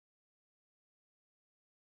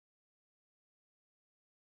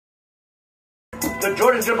The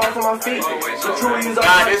Jordan drip off of my feet. The true use up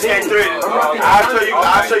Nah, my this ain't jeans. three. I'll show you.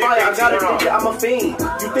 I'll show you. I got it, I'm a fiend.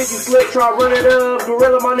 You think you slick, try run it up.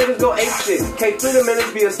 Gorilla, my niggas go ape shit. K3 the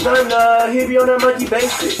minutes be a stunner. He be on that monkey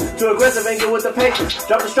basic. Too aggressive, ain't good with the patience.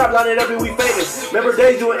 Drop the strap, line it up, and we famous. Remember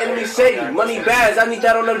days doing enemy shady. Money bags, I need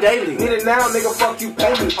that on them daily. Need it now, nigga, fuck you,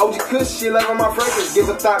 pay me. OG Kush, shit left on my fragrance. Give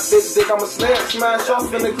a top bitch dick, I'm a snare. Smash off,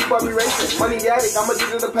 finna keep up be racing. Money addict, I'ma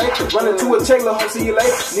get to the paper. Run into a check, little hoe, see you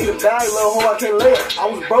later. Need a bag, little hoe, I can't lay it. I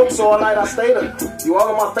was broke, so all night I stayed up. You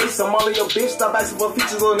all on my face, I'm all in your bitch. Stop asking for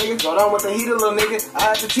features, little nigga. Go down with the heater, little nigga. I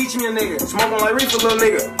had to teach me a nigga. Smoking like reefer, little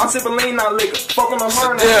nigga. I'm sipping lean, not liquor. Fucking on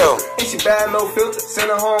her and ain't she bad, no filter. Send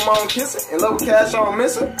her home, I don't kiss her. And low cash, I don't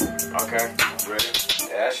miss her. Okay, ready?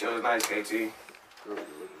 Yeah, that shit was nice, KT.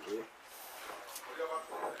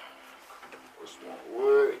 What's my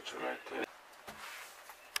word? Right there.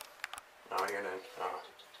 I don't hear nothing.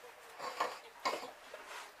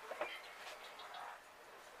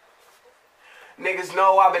 Niggas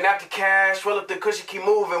know I've been after cash. Roll up the cushion, keep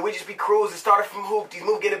moving. We just be cruising. Started from hoopties.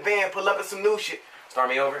 Move, get a band. Pull up in some new shit. Start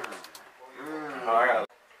me over. Oh, I got it.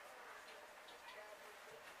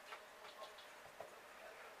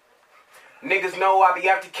 Niggas know I be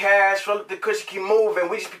after cash. Roll up the cushion, keep moving.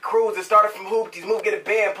 We just be cruising. Started from hoopties. Move, get a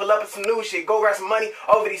band. Pull up in some new shit. Go grab some money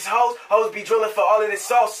over these hoes. Hoes be drilling for all of this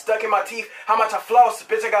sauce. Stuck in my teeth. How much I floss?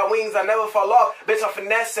 Bitch, I got wings. I never fall off. Bitch, I'm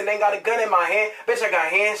finesse and ain't got a gun in my hand. Bitch, I got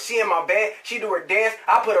hands. She in my bed. She do her dance.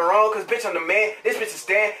 I put her on cause bitch, I'm the man. This bitch is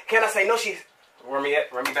Stan. Can I say no? She's... Run me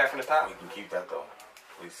back from the top. You can keep that though.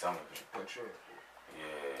 At least some of it.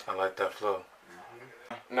 Yeah. I like that flow.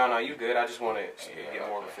 No, you good. I just want to get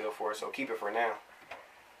more of a feel for it, so keep it for now.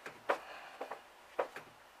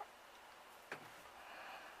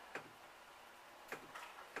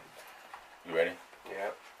 You ready?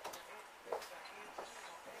 Yeah.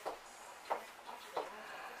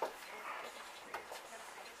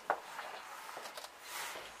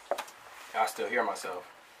 I still hear myself.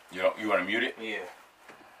 You want to mute it? Yeah.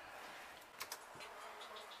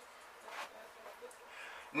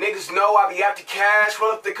 Niggas know I be after cash.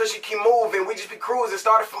 Roll up the cushion, keep moving. We just be cruising.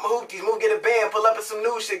 Started from hoopties. Move, get a band. Pull up in some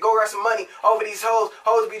new shit. Go grab some money over these hoes.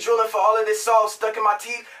 Hoes be drilling for all of this sauce. Stuck in my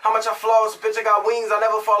teeth. How much I floss? Bitch, I got wings. I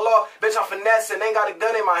never fall off. Bitch, I'm finesse and ain't got a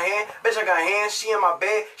gun in my hand. Bitch, I got hands. She in my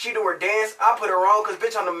bed. She do her dance. I put her on cause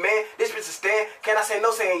bitch, I'm the man. This bitch is Stan. Can I say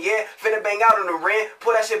no? Saying yeah. Finna bang out on the rent.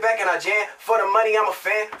 Pull that shit back and I jam. For the money, I'm a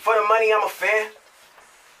fan. For the money, I'm a fan.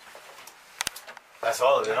 That's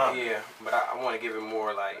all of it, huh? Yeah, but I want to give it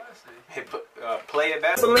more like play it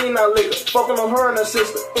back. Celine, not liquor. Fucking on her and her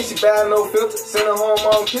sister. Ain't she bad, no filter. Send her home,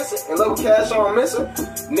 I don't kiss her. And low cash, I don't miss her.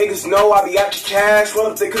 Niggas know I be after cash.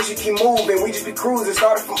 Roll up the cushion, keep moving. We just be cruising.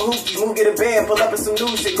 Started from hoopties. Move, get a band. Pull up in some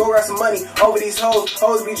new shit. Go grab some money over these hoes.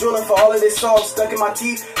 Hoes be drilling for all of this sauce. Stuck in my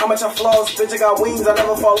teeth. How much I floss? Bitch, I got wings. I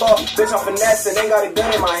never fall off. Bitch, I'm finesse and ain't got a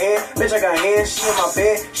gun in my hand. Bitch, I got hands. She in my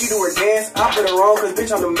bed. She do her dance. I put her on cause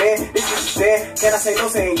bitch, I'm the man. This bitch is Stan. Can I say no?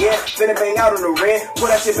 Saying yeah. Finna bang out on the rent. Put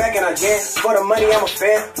that shit back and I jam. For the money, I'm a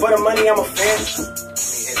fan. For the money, I'm a fan.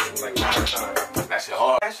 Like that shit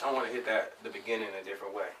hard. I want to hit the beginning a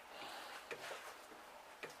different way.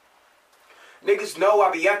 Niggas know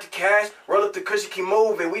I be after cash. Roll up the cushion, keep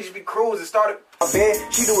moving. We just be cruising. Started my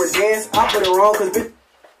bed. She do her dance. I put her on cause bitch.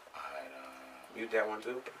 Mute that one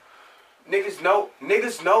too. Niggas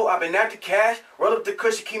know I've been after cash. Roll up the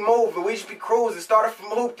cushion, keep moving. We just be cruising. Started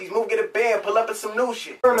from hoopties. Move, get a band. Pull up in some new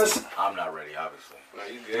shit. I'm not ready, obviously. No,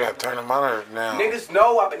 you good. You gotta turn the monitor down. Niggas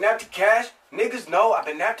know I've been after cash. Niggas know I've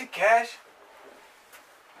been after cash.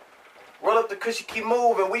 Roll up the cushion, keep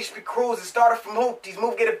moving. We just be cruising. Started from hoopties.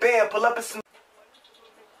 Move, get a band. Pull up in some.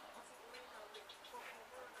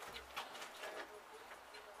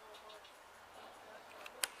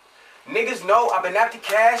 Niggas know I've been after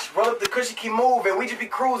cash. Roll up the cushion, keep moving. We just be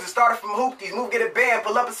cruising. Started from hoopties. Move, get a band.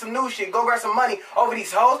 Pull up in some new shit. Go grab some money over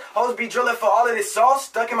these hoes. Hoes be drilling for all of this sauce.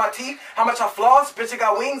 Stuck in my teeth. How much I floss? Bitch, I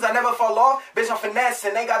got wings. I never fall off. Bitch, I'm finesse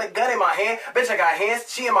and ain't got a gun in my hand. Bitch, I got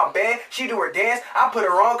hands. She in my bed. She do her dance. I put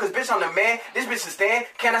her on cause bitch, I'm the man. This bitch is Stan.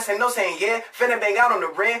 Can I say no? Saying yeah. Finna bang out on the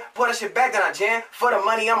rim. Put that shit back then I jam. For the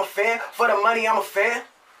money, I'm a fan. For the money, I'm a fan.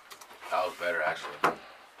 That was better, actually.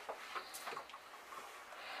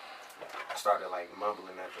 I started like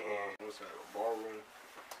mumbling at the end. What's that? A ballroom?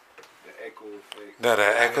 The echo effect. That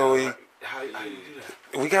echoey. How you do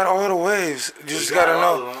that? We got all the waves. You just gotta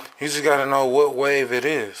know. You just gotta know what wave it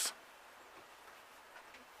is.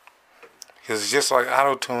 Cause it's just like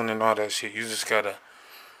auto tune and all that shit. You just gotta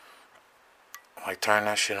like turn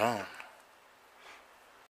that shit on.